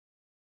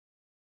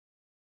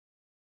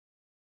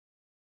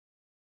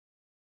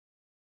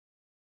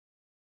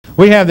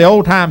We have the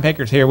old time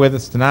pickers here with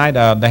us tonight.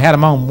 They had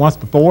them on once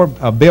before.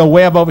 Bill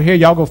Webb over here.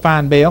 Y'all go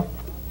find Bill.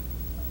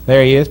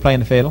 There he is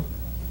playing the fiddle.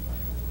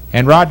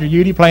 And Roger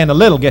Eudy playing the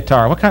little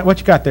guitar. What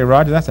you got there,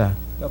 Roger? That's a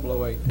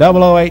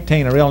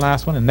 0018, a real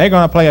nice one. And they're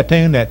going to play a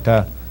tune that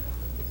they're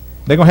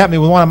going to help me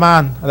with one of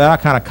mine that I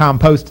kind of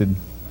composted.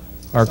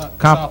 It's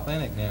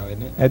authentic now,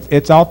 isn't it?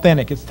 It's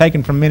authentic. It's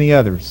taken from many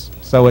others.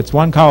 So it's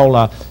one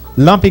called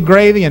Lumpy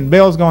Gravy, and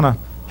Bill's going to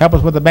help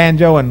us with the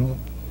banjo, and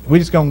we're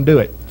just going to do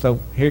it. So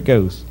here it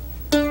goes.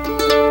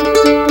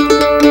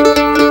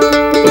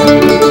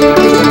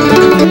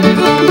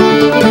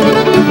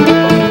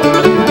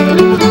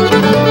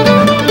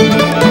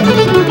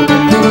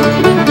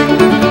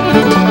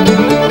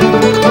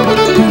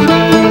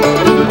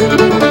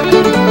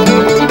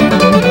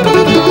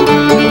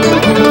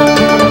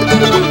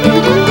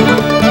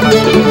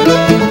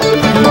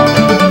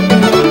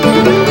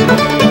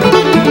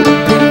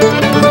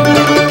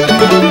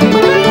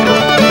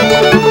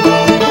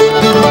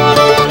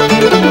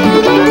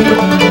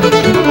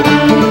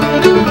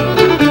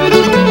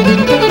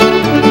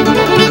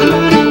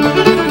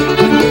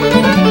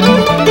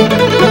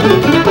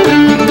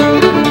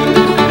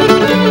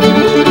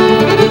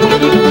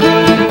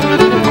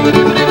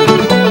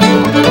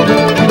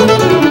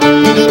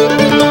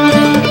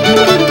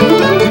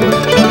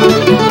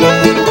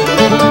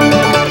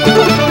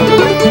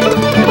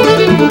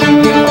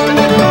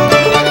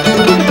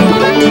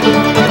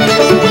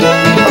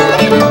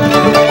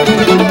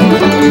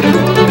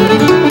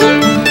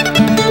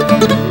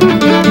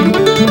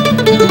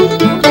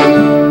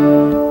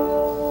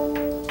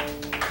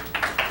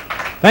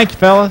 Thank you,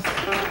 fellas.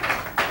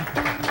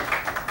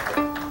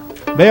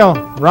 Bill,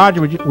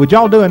 Roger, would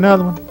y'all do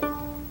another one?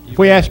 If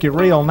we ask you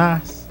real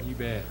nice. You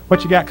bet.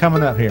 What you got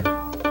coming up here?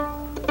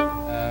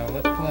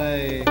 Let's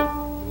play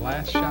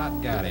Last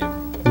Shot Got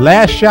Him.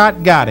 Last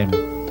Shot Got Him.